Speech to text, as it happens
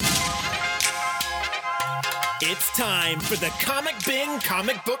It's time for the Comic Bin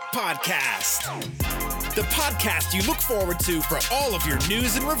Comic Book Podcast. The podcast you look forward to for all of your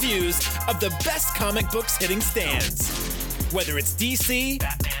news and reviews of the best comic books hitting stands. Whether it's DC,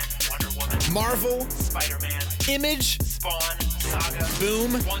 Batman, Wonder Woman, Marvel, Spider-Man, Image, Spawn, Saga,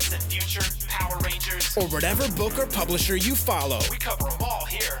 Boom, Once and Future, Power Rangers, or whatever book or publisher you follow. we cover them all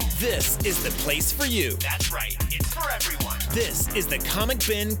here. This is the place for you. That's right, it's for everyone. This is the Comic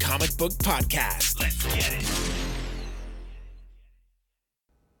Bin Comic Book Podcast. Let's get it.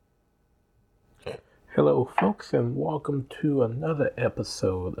 Hello, folks, and welcome to another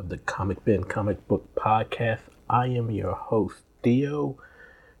episode of the Comic Bin Comic Book Podcast. I am your host, Theo,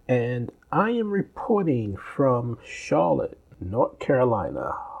 and I am reporting from Charlotte, North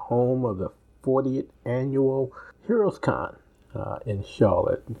Carolina, home of the 40th annual HeroesCon in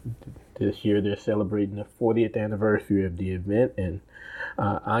Charlotte. This year they're celebrating the 40th anniversary of the event, and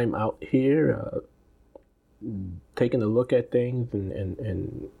I'm out here taking a look at things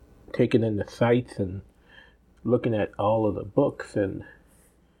and taking in the sights and looking at all of the books and,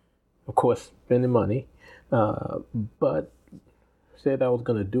 of course, spending money. But said I was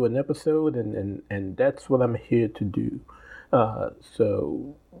going to do an episode, and that's what I'm here to do.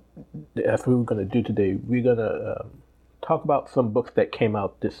 So that's what we're going to do today. We're going to talk about some books that came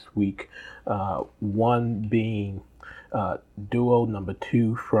out this week. One being Duo number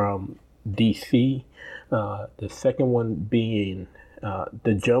 2 from DC. The second one being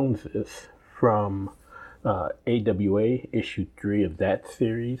The Joneses from AWA, issue 3 of that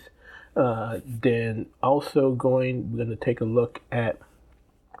series. Then also we're going to take a look at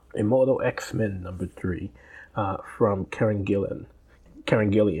Immortal X-Men number 3 from Karen Gillian.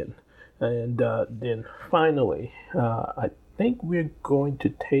 And then finally, I think we're going to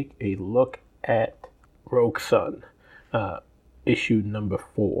take a look at Rogue Sun, issue number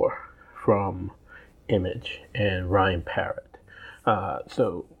 4 from Image and Ryan Parrott.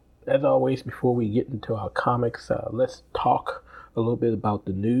 So, as always, before we get into our comics, let's talk a little bit about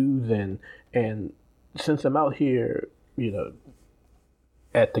the news. And since I'm out here,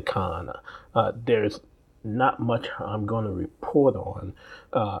 at the con, there's not much I'm going to report on,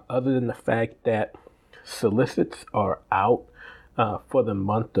 other than the fact that solicits are out for the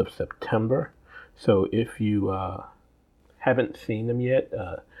month of September. So if you haven't seen them yet,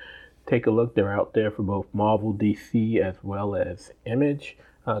 take a look. They're out there for both Marvel, DC, as well as Image,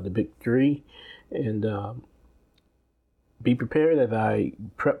 the big three. And be prepared as I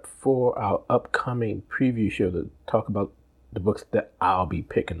prep for our upcoming preview show to talk about the books that I'll be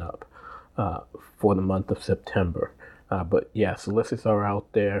picking up for the month of September. But yeah, solicits are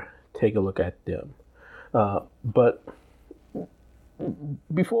out there. Take a look at them. But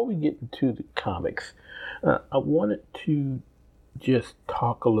before we get into the comics, I wanted to just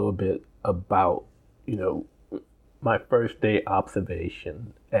talk a little bit about, my first day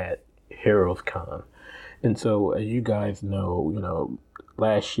observation at HeroesCon. And so, as you guys know,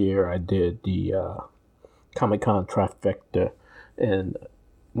 last year I did the Comic-Con trifecta and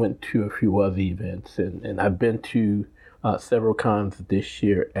went to a few other events. And I've been to several cons this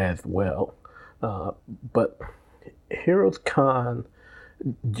year as well. But HeroesCon,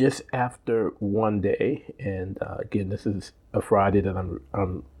 just after one day, and again, this is a Friday that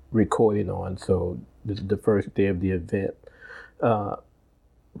I'm recording on, so this is the first day of the event.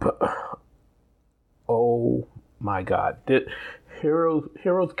 But oh my God,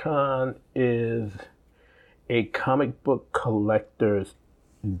 HeroesCon is a comic book collector's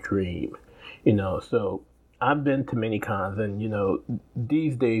dream, So I've been to many cons, and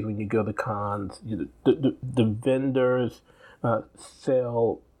these days when you go to cons, the vendors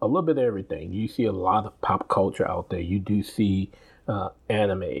sell a little bit of everything. You see a lot of pop culture out there. You do see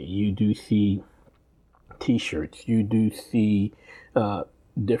anime. You do see T-shirts. You do see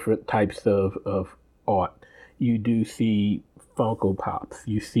different types of art. You do see Funko Pops.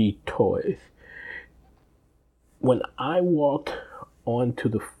 You see toys. When I walked onto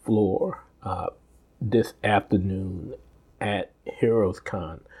the floor this afternoon at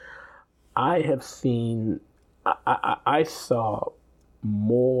HeroesCon, I saw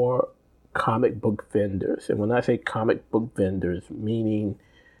more comic book vendors. And when I say comic book vendors, meaning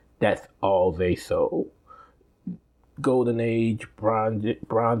that's all they sold. Golden Age,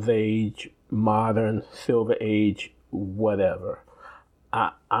 Bronze Age, Modern, Silver Age, whatever.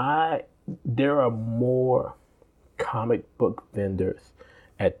 There are more comic book vendors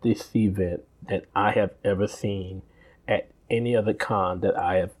at this event than I have ever seen at any other con that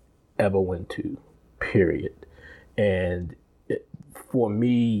I have ever went to, period. And for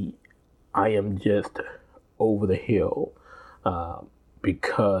me, I am just over the hill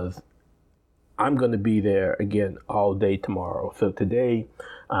because I'm going to be there again all day tomorrow. So today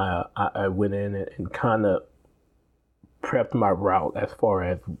I went in and kind of prepped my route as far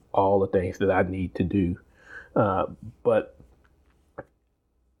as all the things that I need to do. But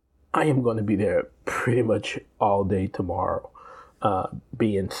I am going to be there pretty much all day tomorrow,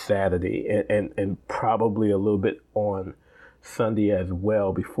 being Saturday, and probably a little bit on Sunday as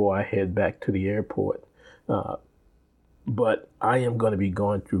well before I head back to the airport. But I am going to be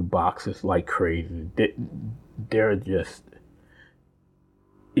going through boxes like crazy. They're just,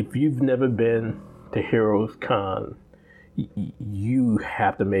 if you've never been to HeroesCon, you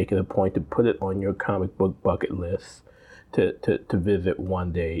have to make it a point to put it on your comic book bucket list to visit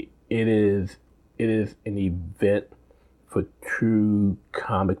one day. It is an event for true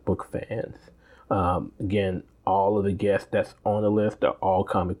comic book fans. Again, all of the guests that's on the list are all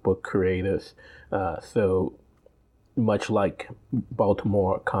comic book creators. So much like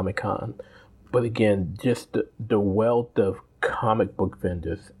Baltimore Comic Con. But again, just the wealth of comic book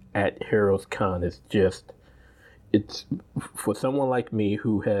vendors at HeroesCon is just, it's for someone like me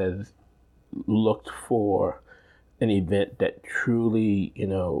who has looked for an event that truly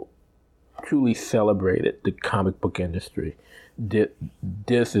celebrated the comic book industry. This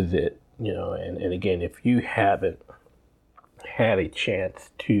is it, and again, if you haven't had a chance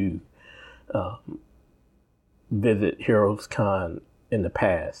to visit HeroesCon in the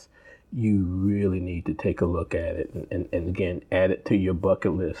past, you really need to take a look at it and again, add it to your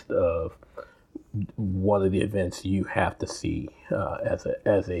bucket list of one of the events you have to see as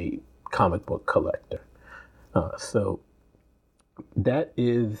a comic book collector. So that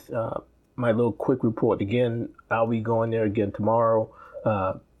is my little quick report. Again, I'll be going there again tomorrow.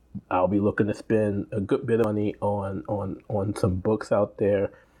 I'll be looking to spend a good bit of money on some books out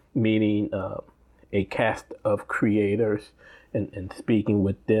there, meaning a cast of creators and speaking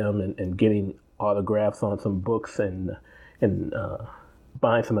with them and getting autographs on some books and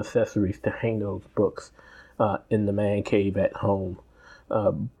buying some accessories to hang those books in the man cave at home.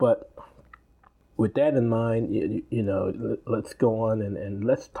 But with that in mind, let's go on and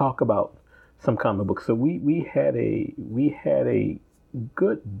let's talk about some comic books. So we had a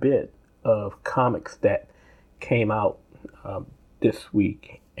good bit of comics that came out this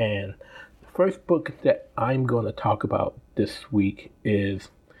week, and the first book that I'm going to talk about this week is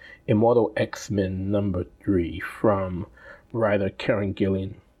Immortal X-Men #3 from writer Karen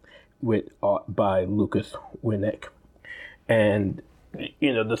Gillan with art by Lucas Werneck. And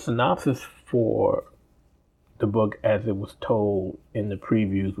the synopsis for the book as it was told in the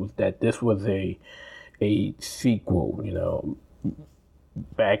previews was that this was a sequel.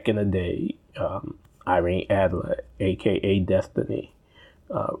 Back in the day, Irene Adler, aka Destiny,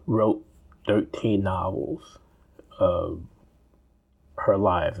 wrote 13 novels of her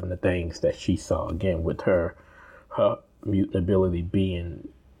life and the things that she saw, again with her mutant ability being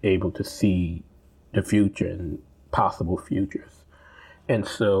able to see the future and possible futures. And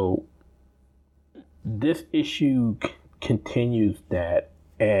so this issue continues that,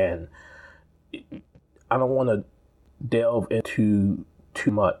 and I don't want to delve into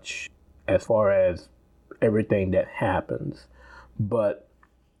too much as far as everything that happens, but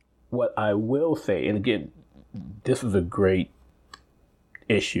what I will say, and again, this is a great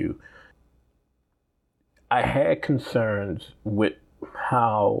issue. I had concerns with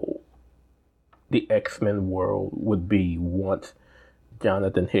how the X-Men world would be once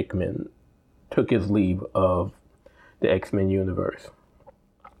Jonathan Hickman took his leave of the X-Men universe.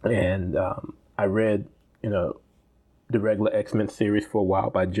 And I read, the regular X-Men series for a while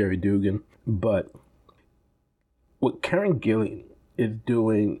by Jerry Dugan, but what Karen Gillan is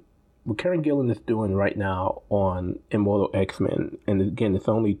doing right now on Immortal X-Men, and again, it's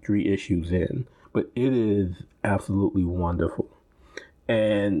only 3 issues in, but it is absolutely wonderful.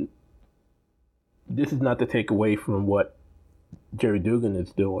 And this is not to take away from what Jerry Dugan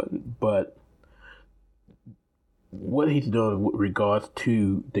is doing, but what he's doing with regards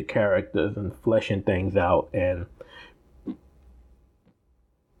to the characters and fleshing things out. And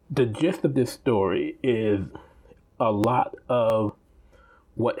the gist of this story is a lot of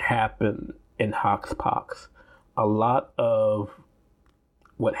what happened in Hoxpox, a lot of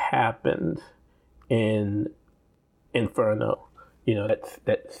what happened in Inferno,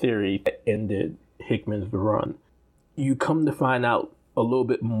 that series that ended Hickman's run. You come to find out a little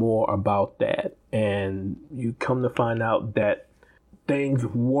bit more about that, and you come to find out that things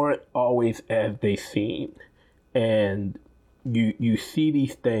weren't always as they seemed, and you see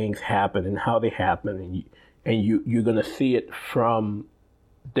these things happen and how they happen, and you're gonna see it from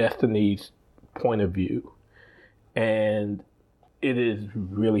Destiny's point of view, and it is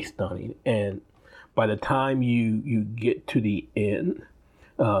really stunning. And by the time you get to the end,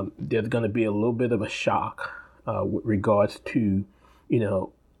 there's going to be a little bit of a shock with regards to,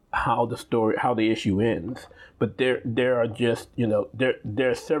 how the issue ends. But there are just, there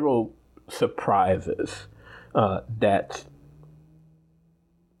are several surprises that's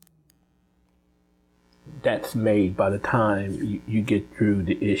made by the time you get through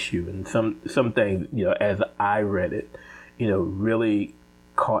the issue. And some things, as I read it, really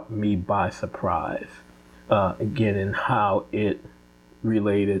caught me by surprise. Again, in how it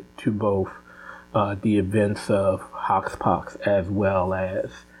related to both the events of Hoxpox as well as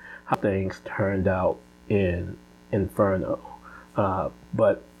how things turned out in Inferno.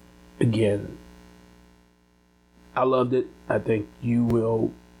 But again, I loved it. I think you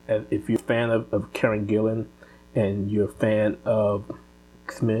will, if you're a fan of Karen Gillan and you're a fan of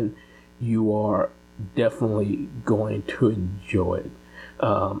X-Men, you are definitely going to enjoy it.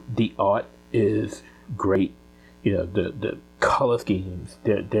 The art is great. The color schemes.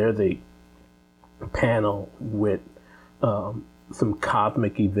 There's a panel with some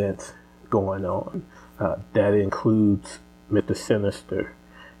cosmic events going on. That includes Mr. Sinister.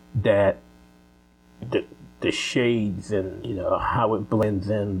 That the shades and how it blends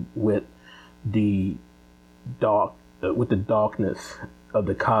in with the darkness of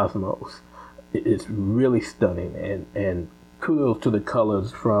the cosmos. It's really stunning, and kudos to the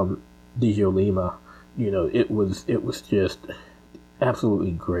colors from Dijo Lima. It was just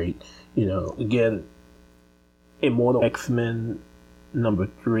absolutely great. Again, Immortal X-Men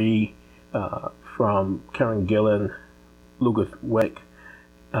 #3 from Karen Gillan, Lucas Weck,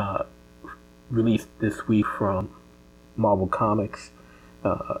 released this week from Marvel Comics.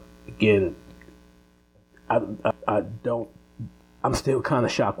 Again, I'm still kind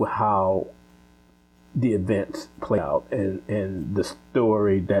of shocked with how the events play out and the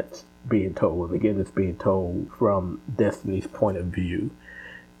story that's being told. And again, it's being told from Destiny's point of view.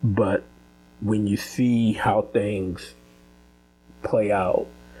 But when you see how things play out,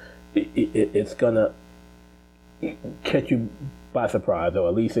 it's gonna catch you by surprise, or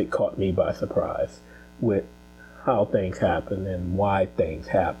at least it caught me by surprise with how things happen and why things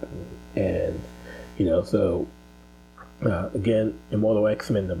happen. And so again, Immortal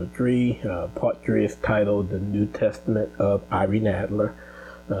X-Men #3, part 3 is titled The New Testament of Irene Adler,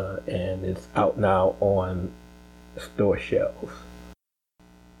 and it's out now on store shelves.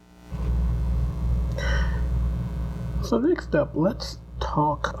 So next up, let's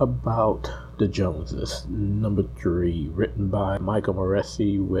talk about The Joneses, #3, written by Michael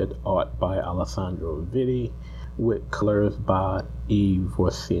Moresi with art by Alessandro Vitti, with colors by Eve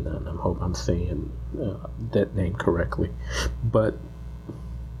Orsina, and I hope I'm saying that name correctly. But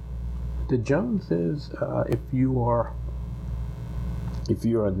The Joneses, if you are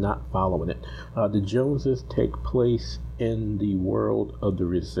not following it, The Joneses take place in the world of the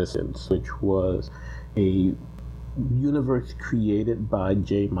Resistance, which was a universe created by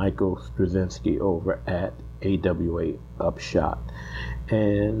J. Michael Straczynski over at AWA Upshot.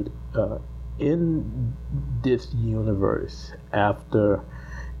 And in this universe, after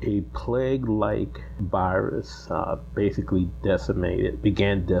a plague-like virus basically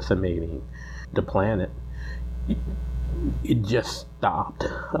began decimating the planet, it just stopped.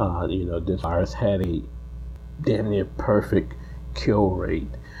 This virus had a damn near perfect kill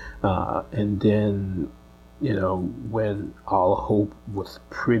rate. And then, when all hope was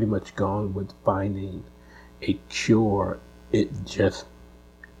pretty much gone with finding a cure, it just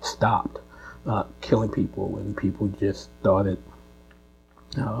stopped killing people, and people just started,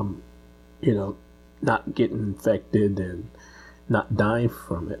 not getting infected and not dying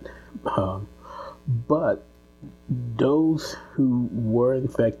from it. But those who were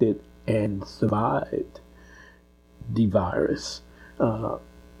infected and survived the virus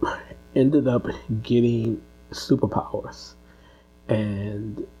ended up getting superpowers,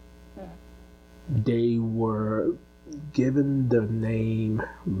 and they were given the name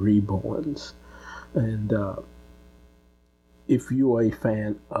Reborns. And if you are a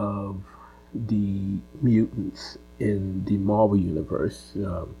fan of the mutants in the Marvel universe,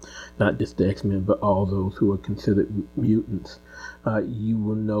 not just the X-Men, but all those who are considered mutants, you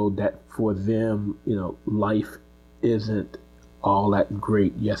will know that for them, life isn't all that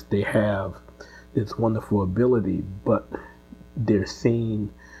great. Yes, they have this wonderful ability, but they're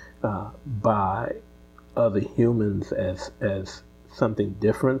seen by other humans as something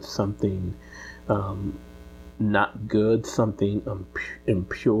different, something not good, something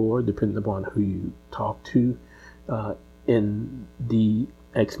impure, depending upon who you talk to in the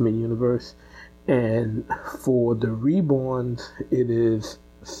X-Men universe. And for the Reborns, it is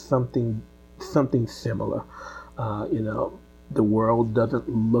something something similar. The world doesn't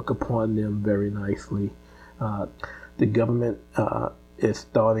look upon them very nicely. The government is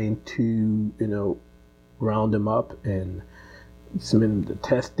starting to, round them up and submit them to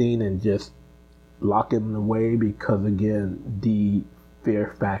testing and just lock them away because, again, the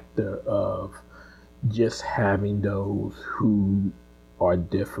fear factor of just having those who are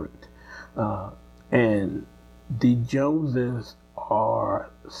different. And the Joneses are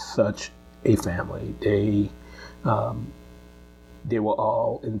such a family. They were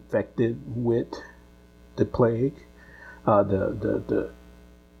all infected with the plague, the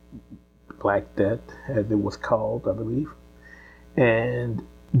Black Death, as it was called, I believe, and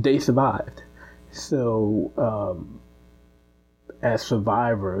they survived. So, as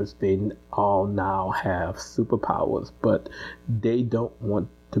survivors, they all now have superpowers, but they don't want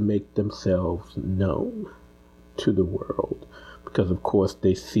to make themselves known to the world because, of course,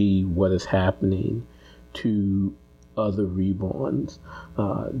 they see what is happening to other reborns.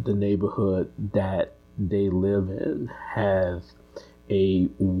 The neighborhood that they live in has a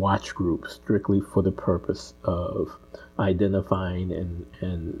watch group strictly for the purpose of identifying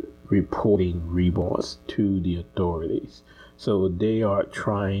and reporting reborns to the authorities. So they are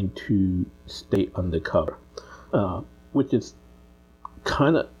trying to stay undercover, which is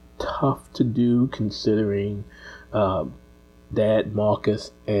kind of tough to do considering Dad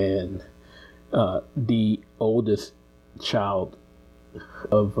Marcus and the oldest child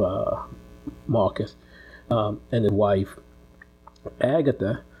of Marcus and his wife,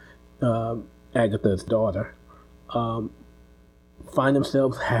 Agatha, Agatha's daughter, find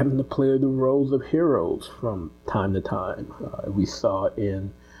themselves having to play the roles of heroes from time to time. We saw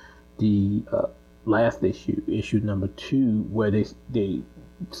in the last issue number 2, where they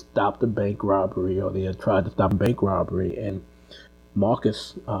stopped a bank robbery, or they had tried to stop a bank robbery, and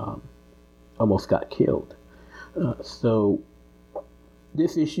Marcus almost got killed. So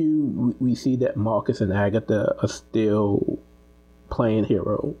this issue, we see that Marcus and Agatha are still playing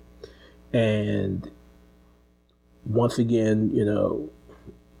hero, and once again,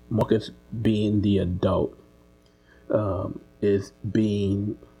 Marcus, being the adult, is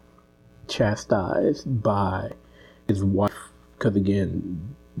being chastised by his wife because,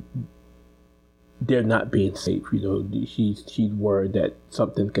 again, they're not being safe. She's worried that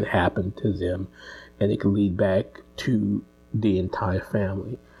something could happen to them, and it could lead back to the entire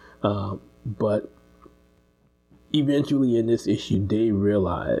family. But eventually, in this issue, they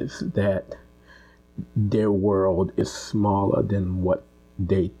realize that their world is smaller than what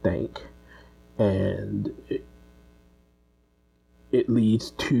they think, and it leads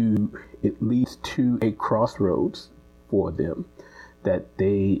to a crossroads for them that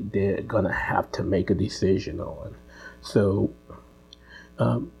they're gonna have to make a decision on. So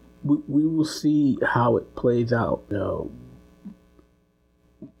we will see how it plays out.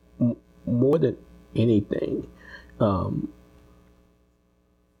 More than anything,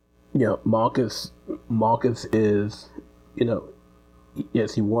 Marcus is,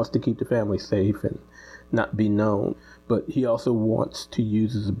 yes, he wants to keep the family safe and not be known, but he also wants to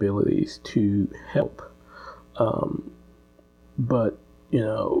use his abilities to help. But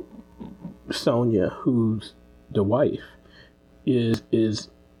Sonia, who's the wife, is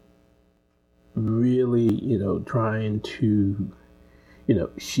really, trying to,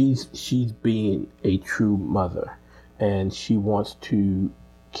 she's being a true mother, and she wants to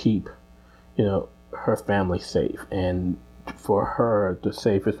keep, her family safe. And for her, the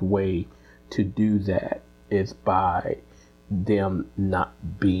safest way to do that is by them not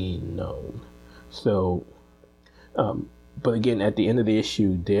being known. So, but again, at the end of the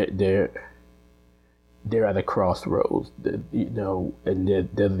issue, they're at a crossroads, and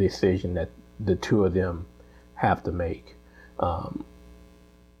there's a decision that the two of them have to make.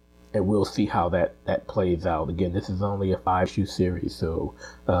 And we'll see how that plays out. Again, this is only a 5-issue series, so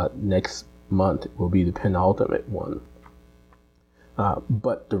next month will be the penultimate one.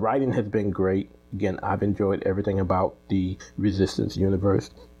 But the writing has been great. Again, I've enjoyed everything about the Resistance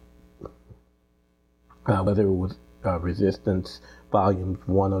universe, whether it was Resistance Volumes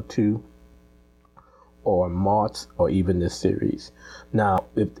 1 or 2, or March, or even this series. Now,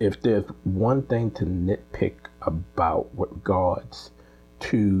 if there's one thing to nitpick about with regards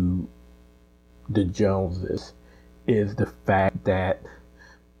to the Joneses, is the fact that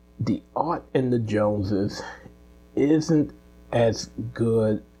the art in the Joneses isn't as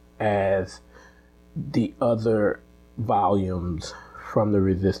good as the other volumes from the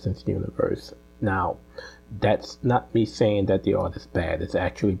Resistance universe. Now, that's not me saying that the art is bad. It's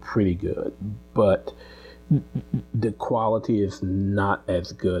actually pretty good, but the quality is not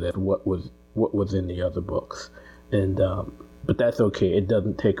as good as what was what was in the other books, and but that's okay. It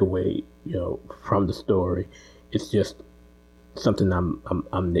doesn't take away, from the story. It's just something I'm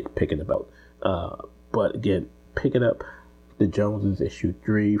nitpicking about. But again, picking up the Joneses issue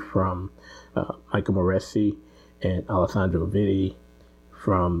 3 from Michael Moresi and Alessandro Vitti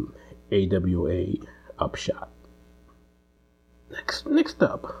from AWA Upshot. Next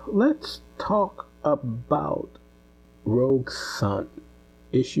up, let's talk about Rogue Sun,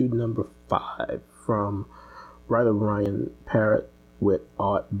 issue number 5 from writer Ryan Parrott with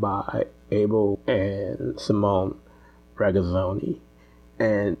art by Abel and Simone Ragazzoni.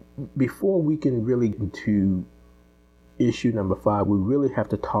 And before we can really get into issue number 5, we really have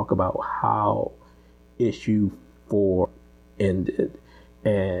to talk about how issue 4 ended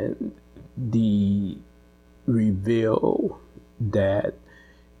and the reveal that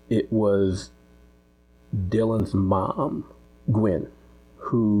it was Dylan's mom, Gwen,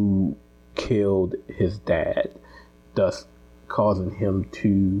 who killed his dad, thus causing him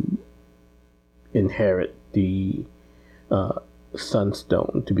to inherit the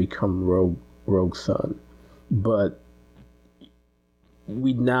Sunstone to become Rogue Sun. But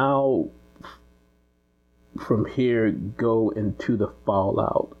we now, from here, go into the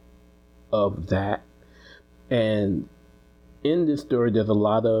fallout of that. And in this story, there's a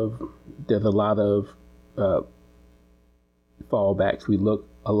lot of fallbacks. We look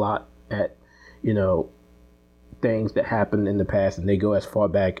a lot at, things that happened in the past, and they go as far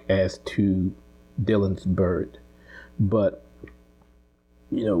back as to Dylan's birth. But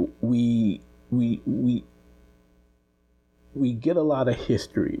we get a lot of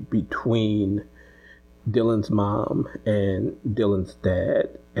history between Dylan's mom and Dylan's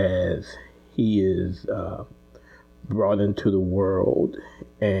dad as he is brought into the world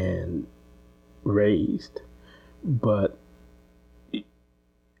and raised. But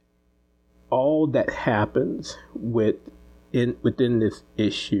all that happens within this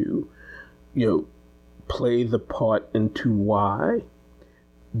issue, plays a part into why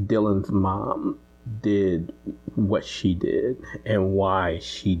Dylan's mom did what she did and why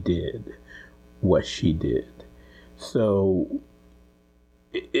she did what she did. So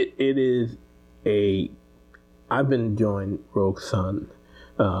it is I've been enjoying Rogue Sun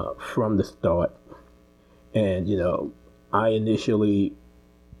from the start, and I initially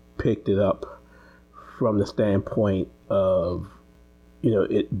picked it up from the standpoint of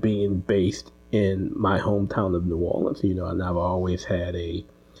it being based in my hometown of New Orleans, and I've always had a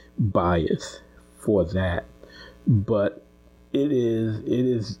bias for that. But it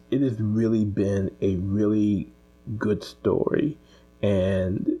has really been a really good story,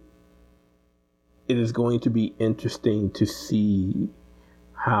 and it is going to be interesting to see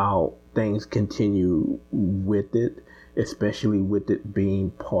how things continue with it, especially with it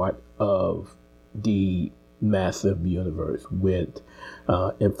being part of the massive universe with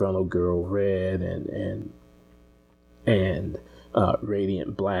Infernal Girl Red and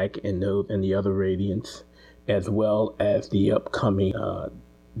Radiant Black and the other Radiants, as well as the upcoming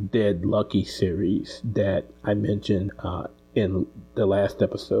Dead Lucky series that I mentioned in the last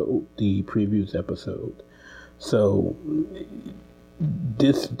episode, the previews episode. So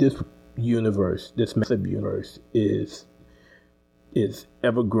this universe, this massive universe, is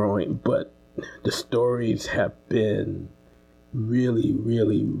ever growing, but the stories have been really,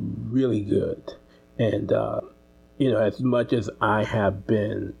 really, really good. And as much as I have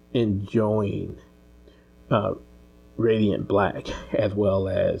been enjoying Radiant Black as well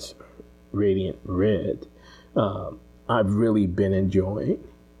as Radiant Red, I've really been enjoying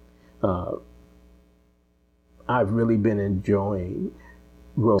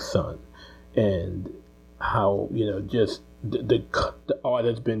Rogue Sun, and how just the art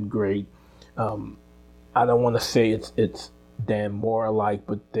has been great. I don't want to say it's Dan Mora like,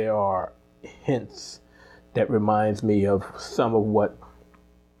 but there are hints that reminds me of some of what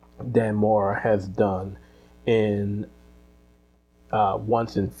Dan Mora has done in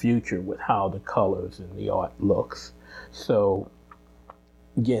Once and Future with how the colors and the art looks. So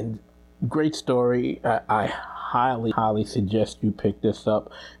again, great story. I highly suggest you pick this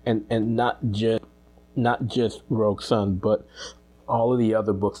up, and not just Rogue Sun, but all of the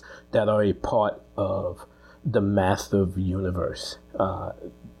other books that are a part of the massive universe.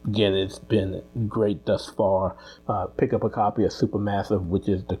 Again, it's been great thus far. Pick up a copy of Supermassive, which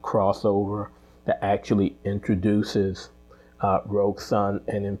is the crossover that actually introduces Rogue Sun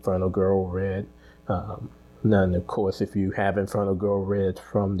and Infernal Girl Red. And of course, if you have Infernal Girl Red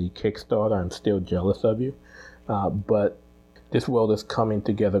from the Kickstarter, I'm still jealous of you. But this world is coming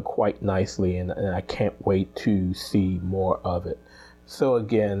together quite nicely, and I can't wait to see more of it. So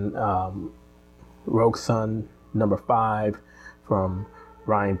again, HeroesCon number 5 from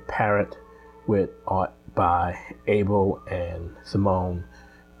Ryan Parrott with art by Abel and Simone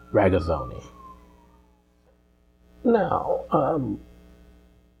Ragazzoni. Now,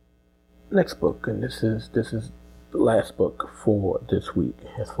 next book, and this is the last book for this week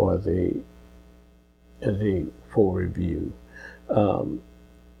as far as a full review.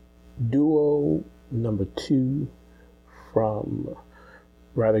 Duo number 2 from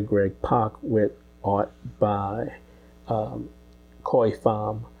writer Greg Pak with art by Koi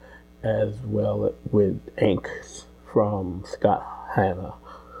Pham, as well with inks from Scott Hanna,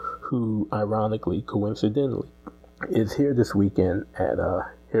 who ironically, coincidentally, is here this weekend at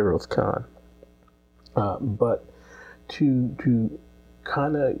HeroesCon. But to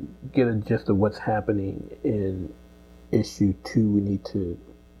kind of get a gist of what's happening in issue 2, we need to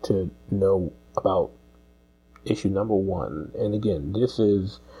know about issue number 1. And again, this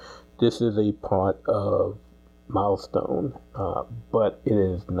is a part of Milestone, but it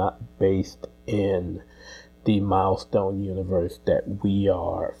is not based in the Milestone universe that we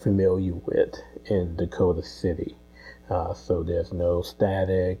are familiar with in Dakota City. So there's no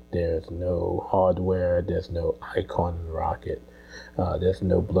Static, there's no Hardware, there's no Icon and Rocket, there's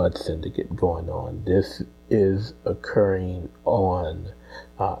no Blood Syndicate going on. This is occurring on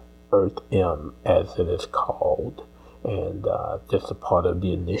Earth M, as it is called, and just a part of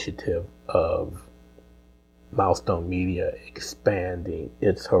the initiative of Milestone Media expanding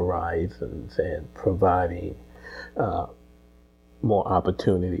its horizons and providing more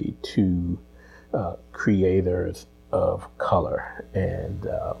opportunity to creators of color. And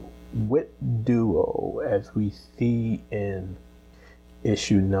with Duo, as we see in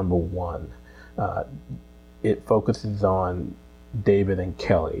issue number 1, it focuses on David and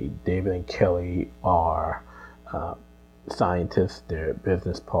Kelly. David and Kelly are scientists, they're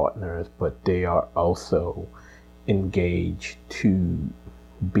business partners, but they are also engaged to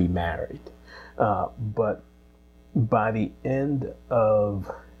be married. But by the end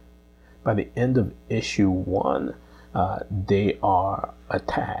of issue 1, they are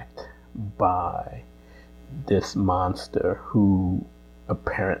attacked by this monster who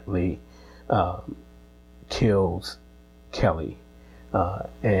apparently kills Kelly,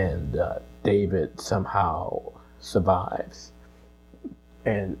 and David somehow survives.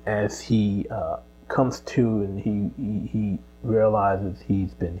 And as he comes to and he realizes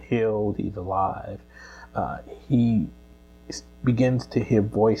he's been healed, he's alive, he begins to hear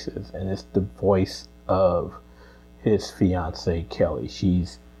voices, and it's the voice of his fiancée Kelly.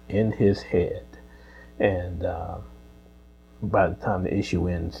 She's in his head, and by the time the issue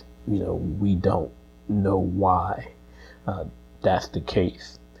ends, we don't know why that's the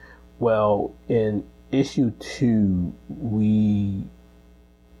case. Well, in issue 2, we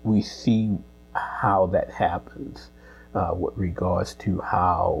see how that happens with regards to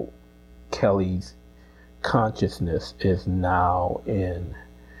how Kelly's consciousness is now in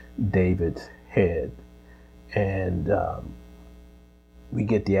David's head, and we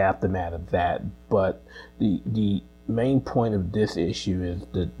get the aftermath of that. But the main point of this issue is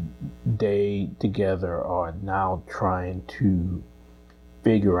that they together are now trying to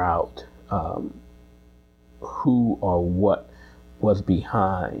figure out who or what was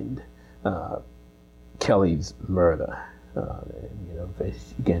behind Kelly's murder.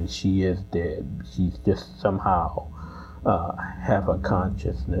 Again, she is dead. She's just somehow have a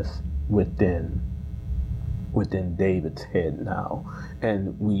consciousness within David's head now,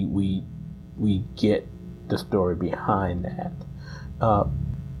 and we get the story behind that.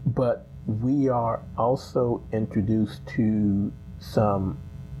 But we are also introduced to some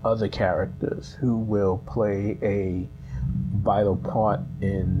other characters who will play a vital part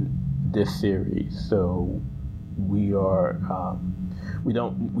in this series. So we are we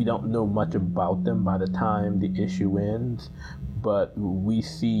don't know much about them by the time the issue ends, but we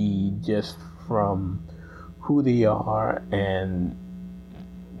see just from who they are and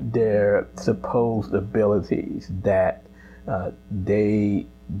their supposed abilities that they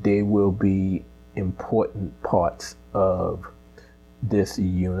will be important parts of this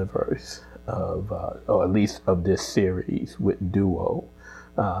universe or at least of this series with Duo.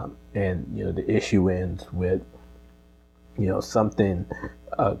 And the issue ends with something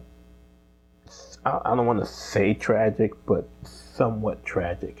I don't want to say tragic, but somewhat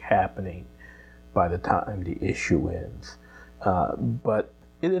tragic happening by the time the issue ends. But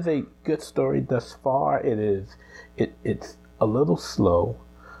it is a good story thus far. It's a little slow.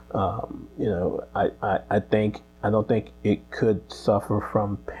 I don't think it could suffer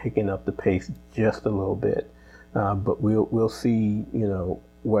from picking up the pace just a little bit. But we'll see,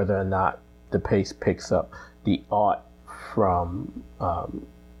 whether or not the pace picks up. The art from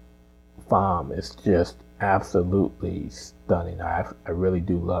Farm is just absolutely stunning. I really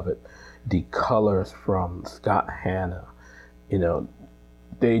do love it. The colors from Scott Hanna,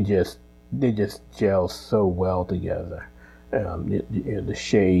 they just gel so well together. The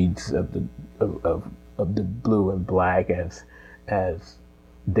shades of the blue and black as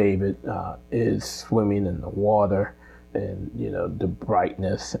David is swimming in the water, and the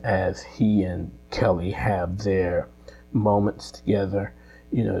brightness as he and Kelly have their moments together.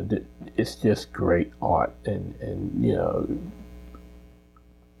 It's just great art, and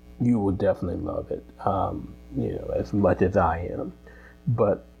you will definitely love it, as much as I am.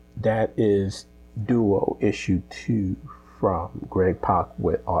 But that is Duo issue 2 from Greg Pak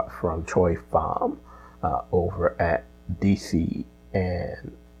with art from Troy Pham over at DC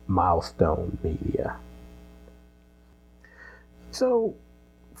and Milestone Media. So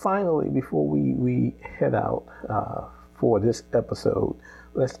finally, before we head out for this episode,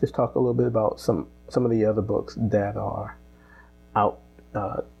 let's just talk a little bit about some of the other books that are out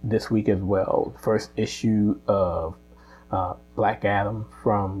this week as well. First issue of Black Adam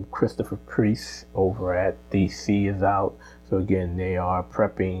from Christopher Priest over at DC is out. So again, they are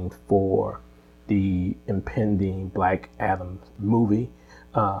prepping for the impending Black Adam movie.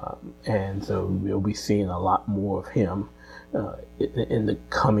 And so we'll be seeing a lot more of him in the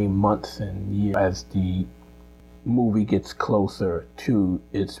coming months and years as the movie gets closer to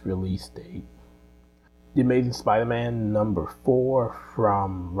its release date. The Amazing Spider-Man number 4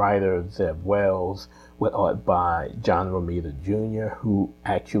 from writer Zeb Wells with art by John Romita Jr., who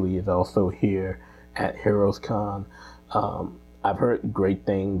actually is also here at HeroesCon. I've heard great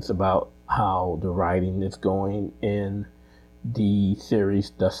things about how the writing is going in the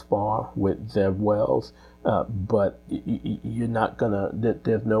series thus far with Zeb Wells, but you're not gonna.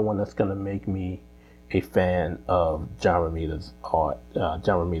 There's no one that's gonna make me a fan of John Romita's art, John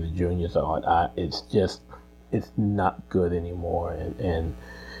Romita Jr.'s art. It's not good anymore, and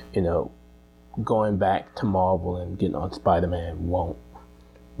going back to Marvel and getting on Spider-Man won't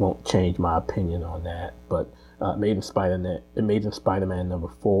change my opinion on that. But Amazing Spider-Man number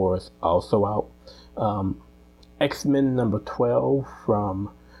 4 is also out. X-Men number 12 from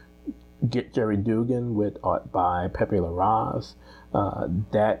Jerry Dugan with art by Pepe Larraz.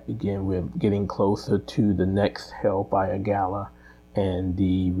 That, again, we're getting closer to the next Hellfire Gala and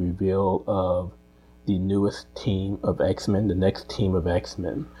the reveal of the newest team of X-Men, the next team of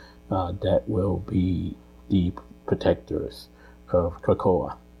X-Men. That will be the Protectors of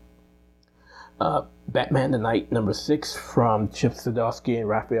Krakoa. Batman the Night number 6 from Chip Zdarsky and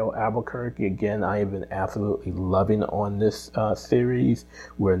Raphael Albuquerque. Again, I have been absolutely loving on this series.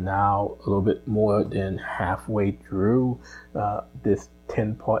 We're now a little bit more than halfway through this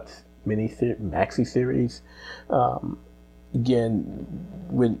 10 parts maxi series. Again,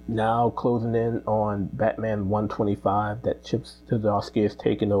 we're now closing in on Batman 125 that Chip Zdarsky has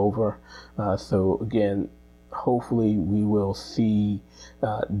taken over. So again, hopefully we will see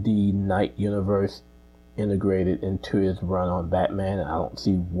the Night universe integrated into his run on Batman. I don't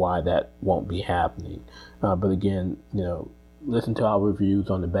see why that won't be happening. But again, listen to our reviews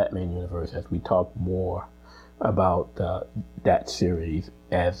on the Batman universe as we talk more about that series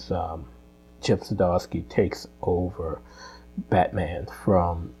as Chip Zdarsky takes over Batman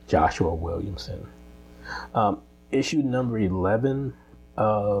from Joshua Williamson. Issue number 11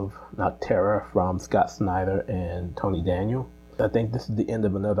 of Nocterra from Scott Snyder and Tony Daniel. I think this is the end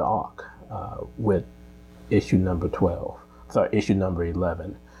of another arc with issue number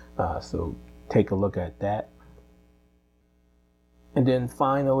 11. So take a look at that. And then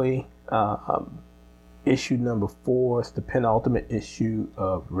finally, issue number 4 is the penultimate issue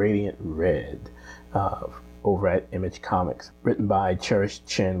of Radiant Red over at Image Comics, written by Cherish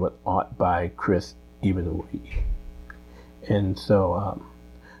Chen with art by Chris Ivanui. And so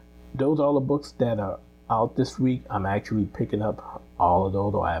those are all the books that are out this week. I'm actually picking up all of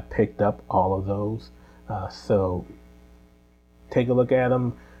those, or I have picked up all of those. So take a look at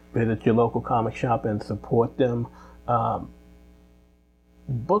them, visit your local comic shop and support them.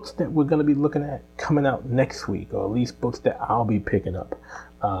 Books that we're going to be looking at coming out next week, or at least books that I'll be picking up.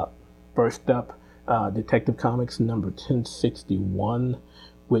 First up, Detective Comics number 1061,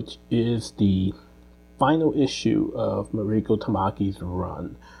 which is the final issue of Mariko Tamaki's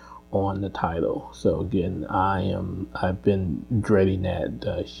run on the title. So again, I've been dreading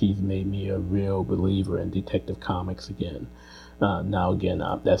that. She's made me a real believer in Detective Comics again. Now again,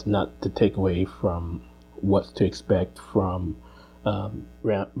 that's not to take away from what's to expect from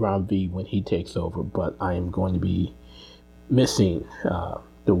Ram V when he takes over, but I am going to be missing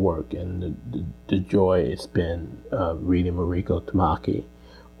the work and the joy it's been reading Mariko Tamaki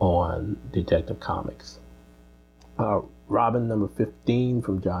on Detective Comics. Robin number 15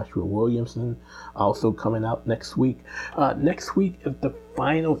 from Joshua Williamson, also coming out next week. Next week is the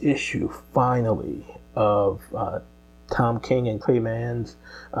final issue, finally, of Tom King and Clay Mann's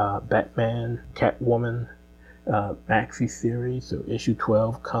Batman, Catwoman maxi series. So issue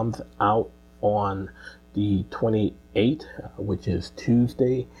 12 comes out on the 28th, which is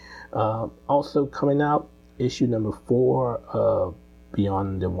Tuesday. Also coming out, issue number 4 of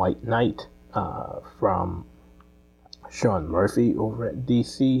Beyond the White Knight from Sean Murphy over at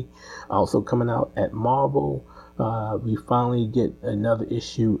DC. Also coming out at Marvel, we finally get another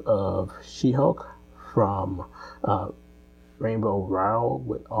issue of She-Hulk from Rainbow Rowell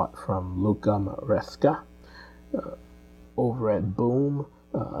with art from Luca Maresca. Over at Boom,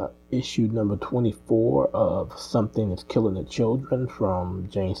 issue number 24 of Something is Killing the Children from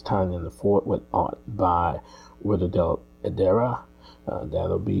James Tynion IV with art by Wither Del Edera.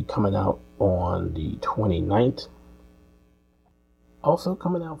 That'll be coming out on the 29th. Also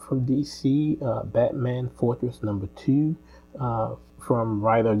coming out from DC, Batman Fortress number 2 from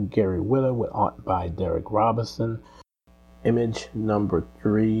writer Gary Whitta with art by Derek Robinson. Image number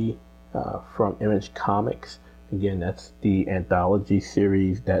 3 from Image Comics. Again, that's the anthology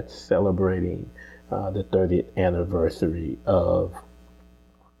series that's celebrating the 30th anniversary of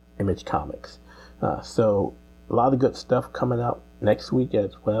Image Comics. So a lot of good stuff coming out next week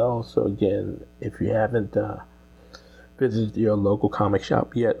as well. So again, if you haven't visited your local comic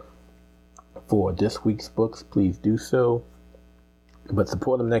shop yet for this week's books, please do so. But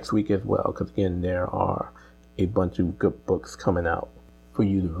support them next week as well, because again, there are a bunch of good books coming out for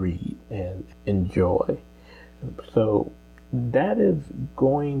you to read and enjoy. So that is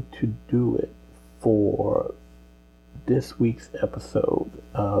going to do it for this week's episode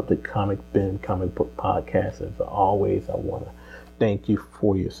of the Comic Bin Comic Book Podcast. As always, I want to thank you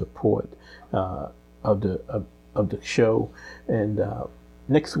for your support of the show. And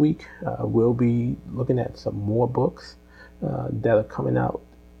next week, we'll be looking at some more books that are coming out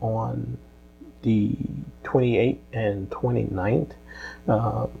on the 28th and 29th.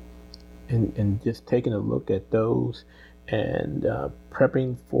 And just taking a look at those and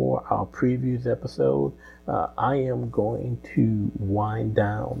prepping for our previews episode. I am going to wind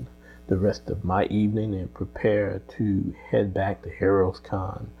down the rest of my evening and prepare to head back to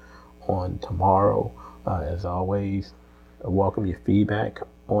HeroesCon on tomorrow. As always, I welcome your feedback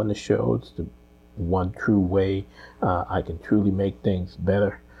on the show. It's the one true way I can truly make things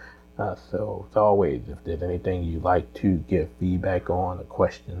better. So as always, if there's anything you'd like to give feedback on or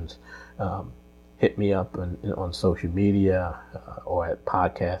questions, hit me up on social media or at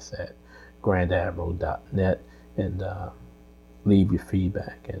podcast@grandadmiral.net and leave your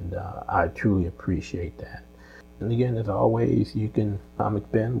feedback. And I truly appreciate that. And again, as always, you can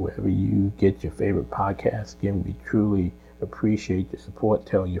Comic Bin wherever you get your favorite podcasts. Again, we truly appreciate your support.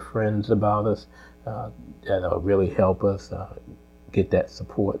 Tell your friends about us. That'll really help us get that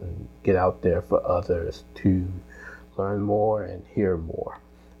support and get out there for others to learn more and hear more.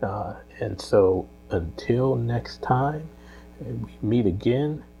 And so until next time, we meet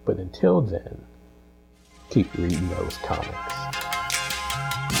again. But until then, keep reading those comics.